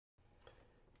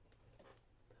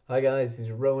Hi guys, this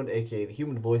is Rowan, aka the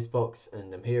Human Voice Box,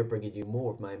 and I'm here bringing you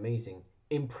more of my amazing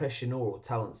impressionaural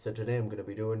talents. So today I'm going to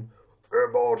be doing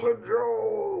Immortan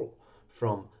Joe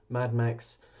from Mad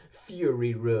Max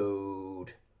Fury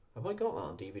Road. Have I got that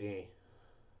on DVD?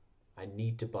 I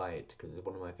need to buy it because it's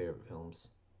one of my favorite films.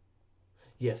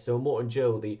 Yes, so Immortan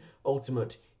Joe, the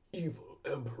ultimate evil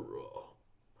emperor,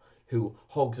 who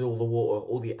hogs all the water,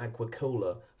 all the aqua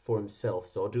cola for himself.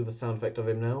 So I'll do the sound effect of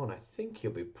him now, and I think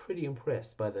you'll be pretty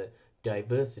impressed by the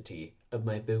diversity of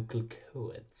my vocal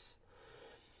cords.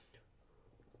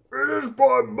 It is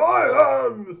by my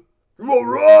hand you will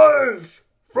rise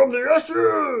from the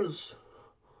ashes.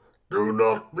 Do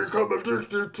not become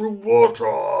addicted to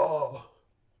water.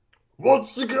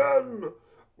 Once again,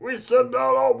 we send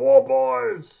out our war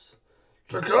boys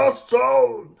to cast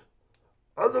down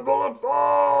and the bullet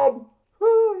farm.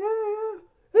 Oh yeah,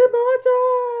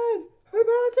 Immortan!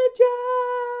 Immortan Joe!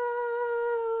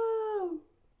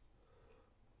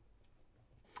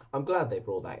 I'm glad they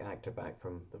brought that actor back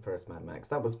from the first Mad Max.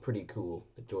 That was pretty cool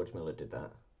that George Miller did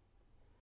that.